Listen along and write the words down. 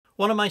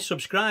One of my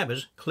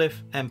subscribers,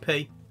 Cliff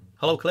MP,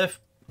 hello Cliff,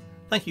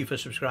 thank you for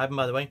subscribing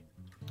by the way,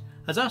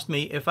 has asked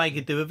me if I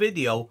could do a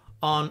video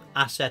on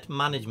asset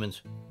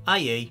management,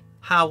 i.e.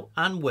 how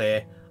and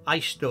where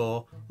I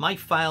store my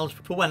files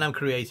for when I'm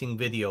creating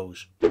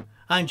videos.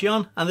 I'm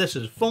John and this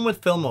is Fun with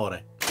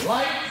Filmora.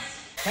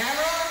 Lights,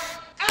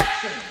 camera,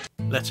 action!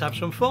 Let's have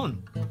some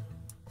fun.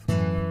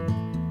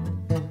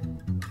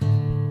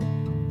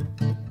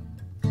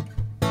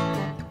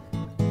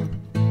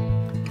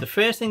 The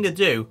first thing to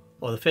do,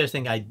 or the first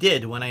thing I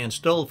did when I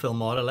installed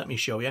Filmora, let me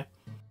show you,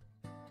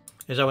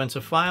 is I went to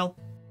File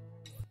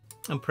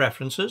and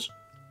Preferences.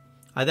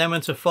 I then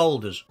went to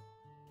Folders.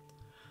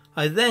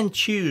 I then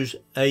choose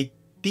a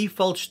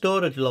default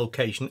storage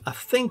location. I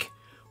think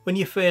when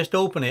you first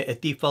open it,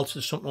 it defaults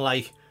to something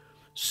like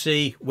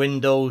C,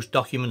 Windows,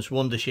 Documents,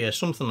 Wondershare,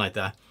 something like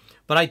that.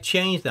 But I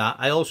changed that.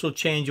 I also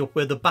change up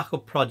where the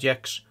backup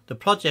projects, the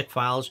project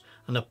files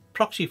and the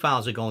proxy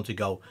files are going to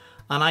go.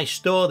 And I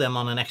store them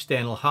on an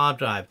external hard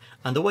drive.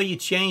 And the way you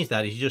change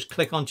that is you just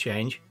click on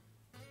change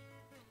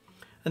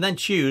and then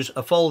choose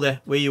a folder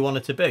where you want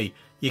it to be.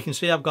 You can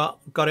see I've got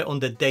it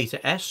under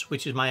Data S,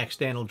 which is my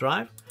external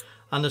drive.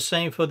 And the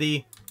same for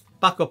the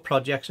backup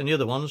projects and the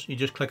other ones. You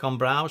just click on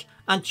browse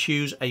and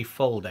choose a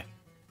folder.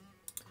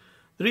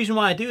 The reason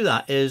why I do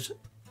that is,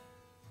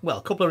 well,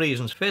 a couple of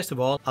reasons. First of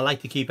all, I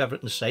like to keep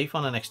everything safe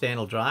on an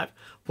external drive,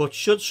 but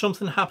should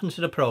something happen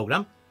to the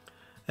program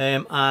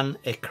and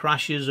it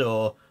crashes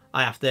or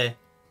I have to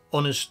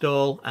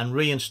uninstall and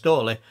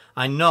reinstall it,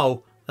 I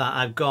know that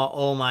I've got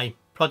all my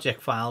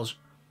project files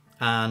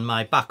and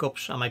my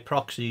backups and my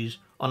proxies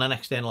on an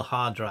external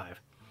hard drive.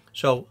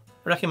 So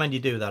I recommend you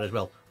do that as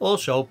well.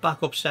 Also,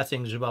 backup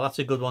settings as well, that's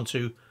a good one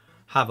to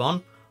have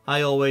on. I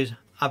always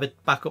have it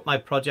back up my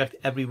project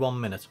every 1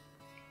 minute.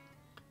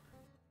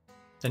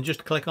 Then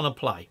just click on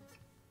apply.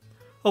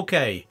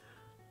 Okay,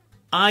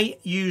 I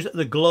use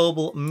the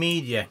global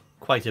media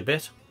quite a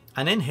bit,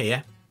 and in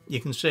here you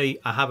can see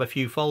I have a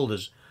few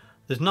folders.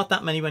 There's not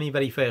that many when you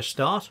very first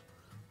start,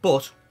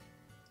 but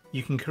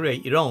you can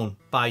create your own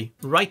by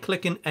right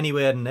clicking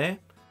anywhere in there,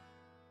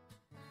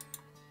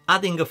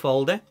 adding a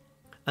folder,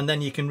 and then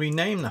you can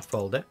rename that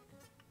folder.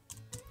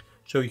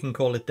 So you can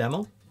call it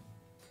demo.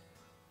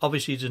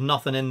 Obviously there's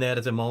nothing in there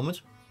at the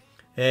moment.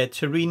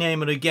 To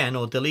rename it again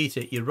or delete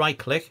it, you right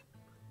click,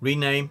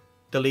 rename,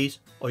 delete,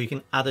 or you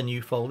can add a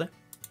new folder.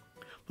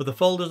 But the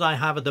folders I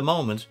have at the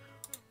moment,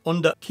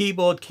 under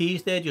keyboard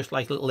keys, they're just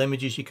like little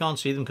images. You can't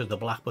see them because they're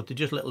black, but they're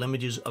just little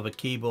images of a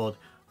keyboard.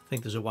 I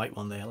think there's a white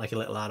one there, like a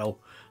little arrow.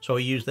 So I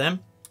use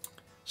them.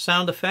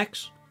 Sound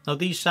effects. Now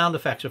these sound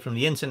effects are from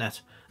the internet.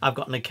 I've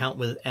got an account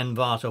with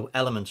Envato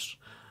Elements,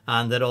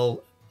 and they're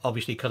all,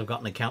 obviously because I've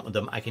got an account with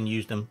them, I can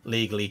use them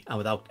legally and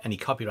without any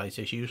copyright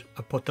issues.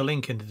 I put the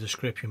link in the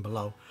description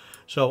below.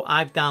 So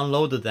I've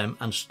downloaded them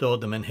and stored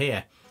them in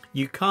here.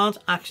 You can't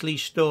actually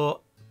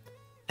store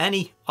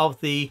any of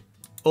the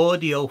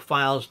audio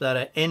files that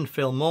are in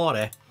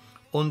Filmora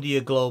under your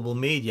global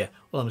media.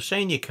 Well, I'm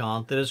saying you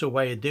can't. There is a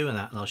way of doing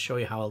that, and I'll show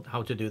you how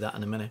to do that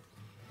in a minute.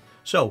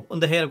 So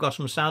under here I've got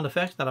some sound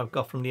effects that I've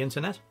got from the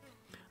internet,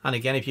 and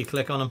again if you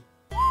click on them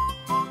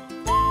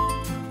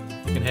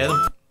you can hear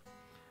them.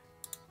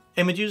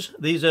 Images,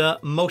 these are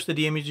most of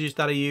the images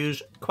that I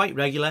use quite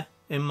regular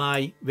in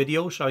my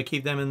videos, so I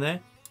keep them in there.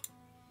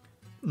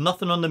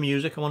 Nothing on the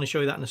music, I want to show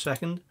you that in a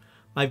second.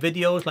 My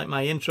videos, like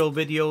my intro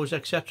videos,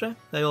 etc.,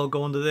 they all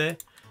go under there.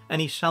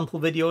 Any sample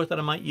videos that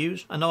I might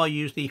use. I know I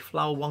use the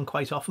flower one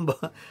quite often,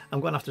 but I'm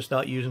going to have to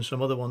start using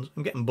some other ones.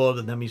 I'm getting bored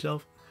of them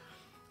myself.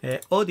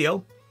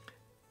 Audio,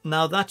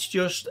 now that's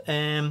just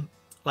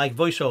like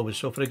voiceovers.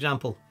 So for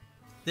example,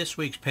 this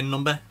week's pin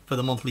number for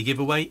the monthly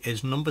giveaway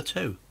is number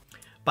 2.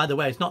 By the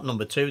way, it's not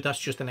number 2, that's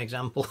just an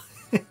example.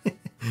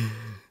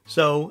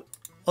 So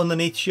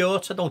underneath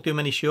shorts, I don't do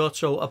many shorts,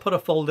 so I put a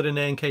folder in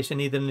there in case I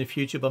need it in the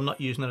future, but I'm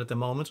not using it at the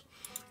moment.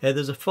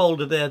 There's a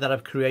folder there that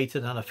I've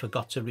created and I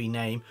forgot to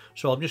rename,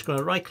 so I'm just going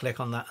to right click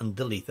on that and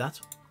delete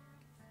that.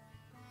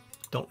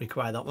 Don't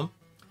require that one.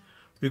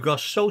 We've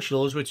got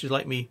socials, which is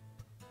like me,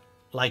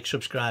 like,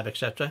 subscribe,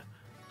 etc.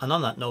 And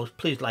on that note,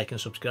 please like and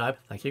subscribe,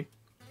 thank you.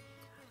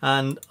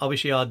 And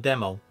obviously our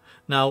demo.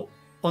 Now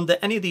under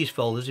any of these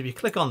folders, if you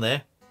click on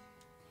there,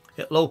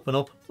 it'll open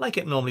up like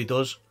it normally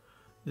does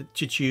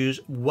to choose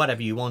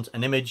whatever you want,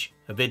 an image,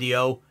 a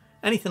video,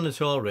 anything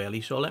at all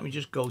really. So let me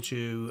just go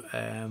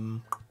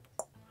to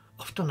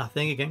I've done that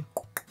thing again.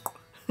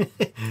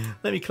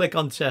 Let me click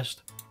on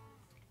test,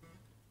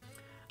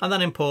 and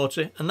that imports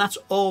it, and that's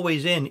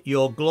always in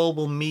your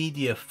global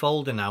media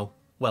folder now,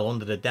 well,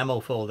 under the demo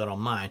folder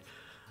on mine.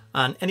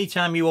 And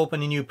anytime you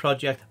open a new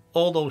project,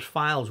 all those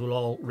files will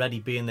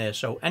already be in there.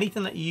 So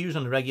anything that you use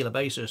on a regular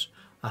basis,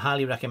 I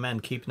highly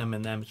recommend keeping them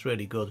in them. It's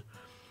really good.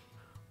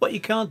 What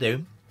you can't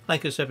do,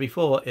 like I said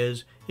before,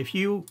 is if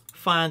you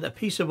find a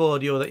piece of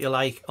audio that you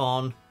like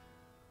on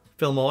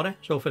Filmora,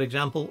 so for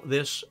example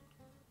this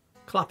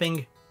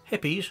clapping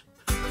hippies,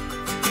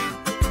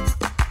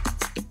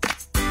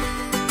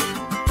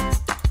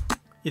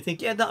 you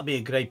think, yeah, that'd be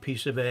a great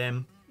piece of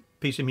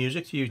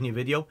music to use in your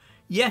video.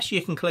 Yes,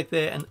 you can click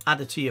there and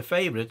add it to your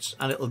favourites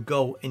and it'll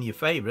go in your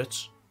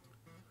favourites,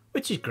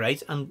 which is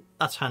great and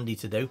that's handy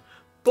to do.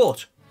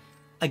 But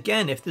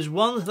again, if there's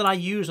ones that I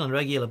use on a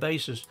regular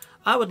basis,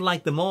 I would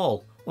like them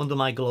all under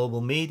my global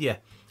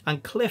media.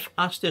 And Cliff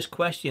asked this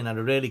question at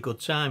a really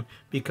good time,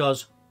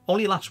 because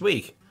only last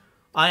week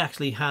I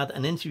actually had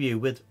an interview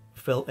with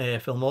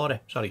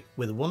Filmora,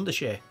 with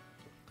Wondershare,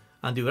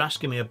 and they were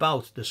asking me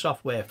about the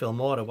software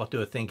Filmora, what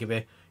do I think of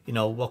it, you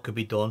know, what could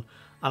be done.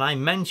 And I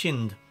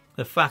mentioned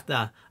the fact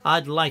that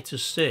I'd like to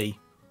see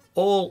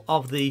all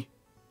of the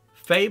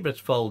favourites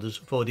folders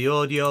for the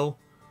audio,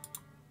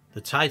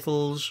 the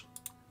titles,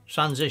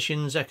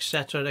 transitions,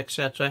 etc,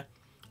 etc.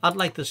 I'd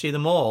like to see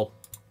them all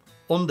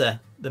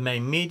under the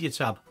main media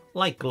tab,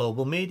 like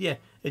global media.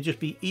 It'd just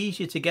be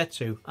easier to get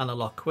to and a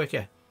lot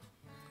quicker.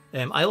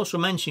 I also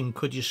mentioned,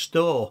 could you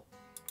store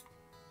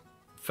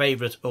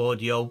favourite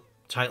audio,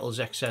 titles,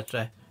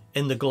 etc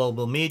in the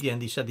global media,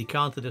 and they said they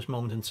can't at this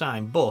moment in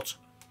time, but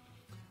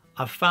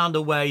I've found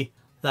a way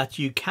that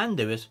you can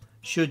do it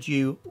should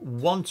you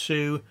want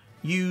to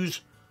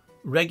use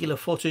regular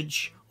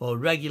footage or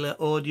regular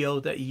audio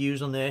that you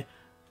use on there.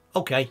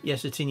 Okay,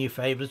 yes, it's in your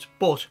favourites,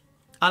 but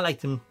I like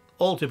them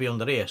all to be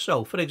under here.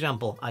 So for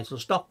example, I shall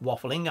stop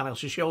waffling and I'll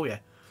just show you.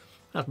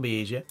 That'll be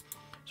easier.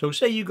 So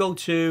say you go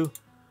to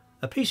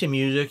a piece of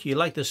music, you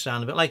like the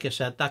sound of it, like I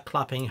said, that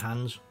clapping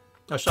hands,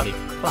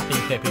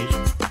 clapping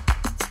pippies.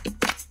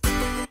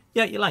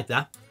 Yeah, you like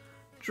that.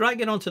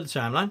 Drag it onto the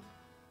timeline.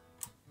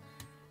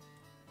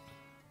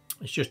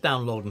 It's just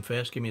downloading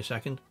first, give me a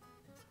second.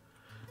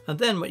 And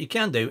then what you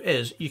can do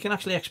is you can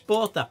actually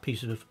export that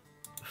piece of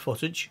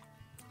footage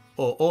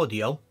or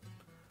audio.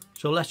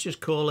 So let's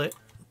just call it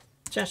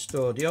test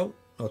audio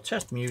or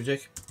test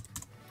music.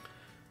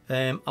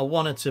 I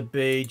want it to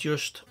be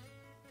just,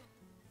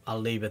 I'll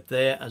leave it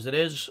there as it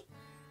is.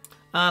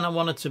 And I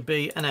want it to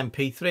be an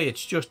MP3.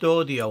 It's just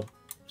audio.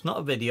 It's not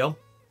a video.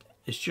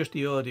 It's just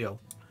the audio.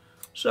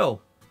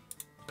 So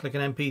click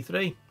an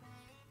MP3,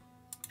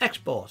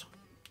 export.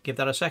 Give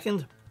that a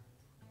second.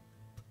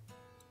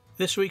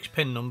 This week's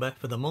pin number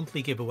for the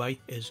monthly giveaway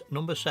is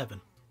number 7.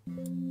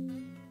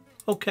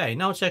 Okay,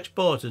 now it's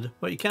exported.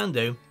 What you can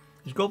do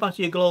is go back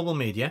to your global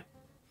media,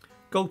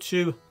 go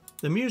to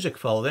the music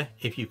folder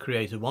if you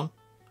created one,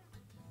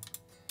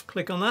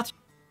 click on that,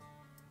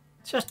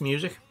 test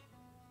music,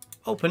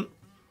 open,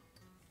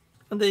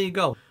 and there you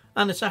go.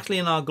 And it's actually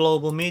in our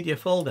global media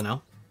folder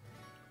now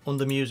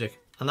under music,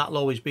 and that'll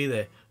always be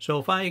there. So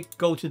if I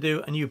go to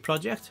do a new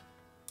project,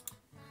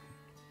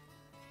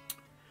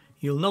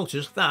 you'll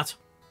notice that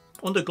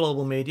under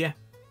global media,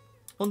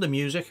 under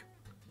music,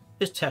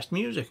 is test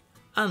music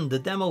and the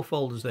demo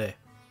folders there.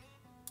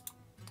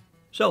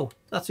 So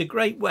that's a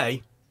great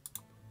way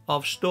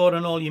of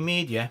storing all your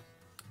media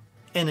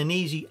in an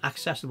easy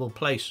accessible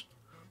place.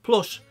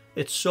 Plus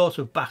it's sort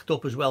of backed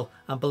up as well,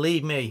 and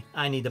believe me,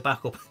 I need a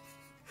backup.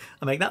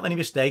 I make that many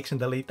mistakes and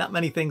delete that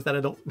many things that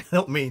I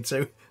don't mean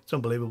to. It's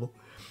unbelievable.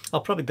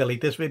 I'll probably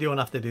delete this video and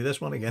have to do this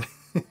one again.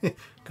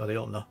 God, I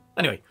don't know.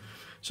 Anyway,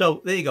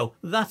 so there you go.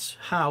 That's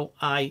how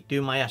I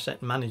do my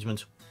asset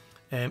management.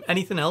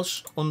 Anything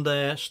else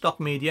under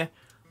stock media,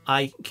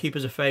 I keep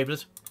as a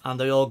favourite, and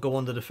they all go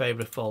under the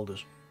favourite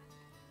folders.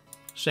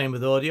 Same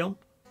with audio.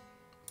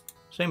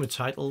 Same with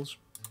titles.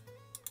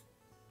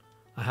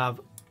 I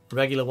have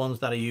regular ones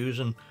that I use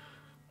and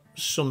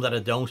some that I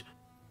don't.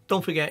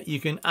 Don't forget, you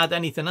can add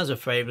anything as a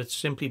favourite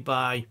simply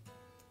by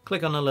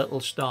click on a little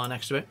star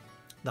next to it.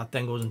 That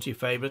then goes into your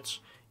favourites.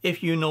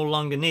 If you no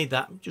longer need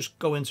that, just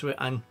go into it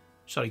and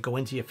go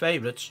into your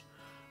favourites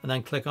and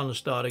then click on the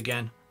star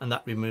again, and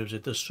that removes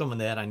it. There's some in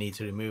there I need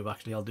to remove,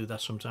 actually. I'll do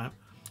that sometime.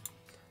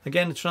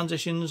 Again, the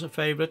transitions are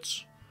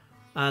favourites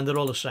and they're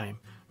all the same.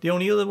 The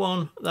only other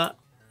one that's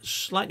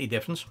slightly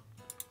different,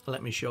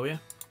 let me show you,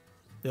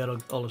 they're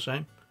all the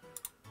same,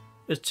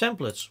 is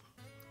templates.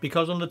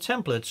 Because under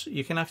templates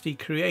you can actually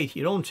create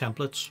your own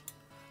templates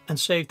and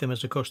save them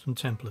as a custom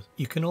template.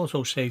 You can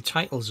also save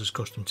titles as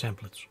custom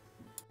templates.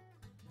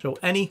 So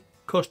any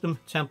custom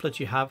templates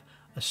you have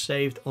are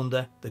saved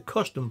under the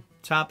custom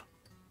tab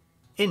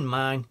in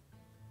mine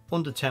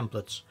under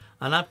templates.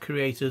 And I've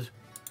created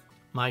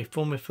my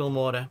Fun with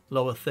Filmora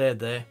lower third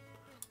there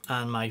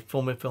and my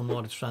Fun with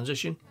Filmora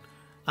transition,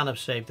 and I've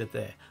saved it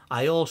there.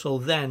 I also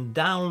then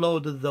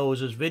downloaded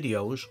those as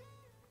videos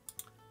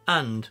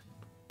and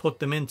put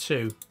them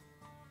into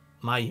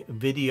my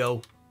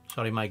video,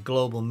 my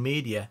global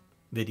media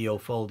video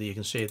folder. You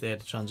can see it there,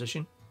 the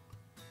transition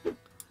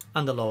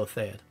and the lower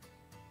third.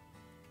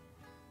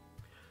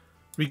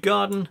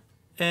 Regarding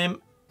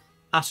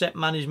asset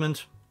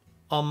management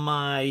on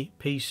my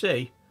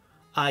PC,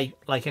 I,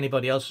 like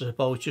anybody else I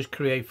suppose, just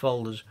create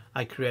folders.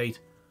 I create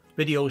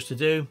videos to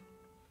do,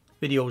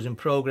 videos in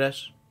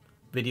progress,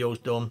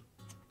 videos done,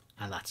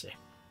 and that's it.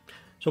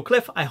 So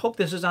Cliff, I hope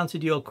this has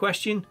answered your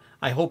question.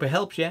 I hope it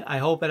helps you. I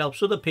hope it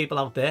helps other people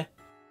out there.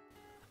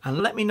 And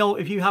let me know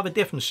if you have a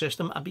different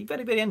system. I'd be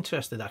very, very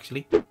interested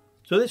actually.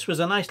 So this was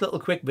a nice little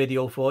quick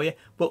video for you,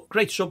 but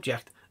great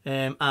subject.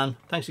 And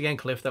thanks again,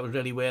 Cliff. That was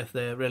really worth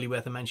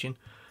a mention.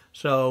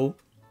 So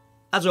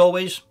As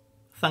always,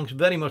 thanks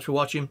very much for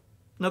watching.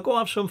 Now go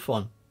have some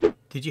fun.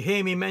 Did you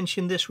hear me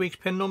mention this week's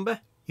pin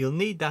number? You'll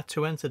need that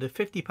to enter the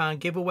 £50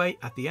 giveaway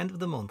at the end of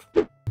the month.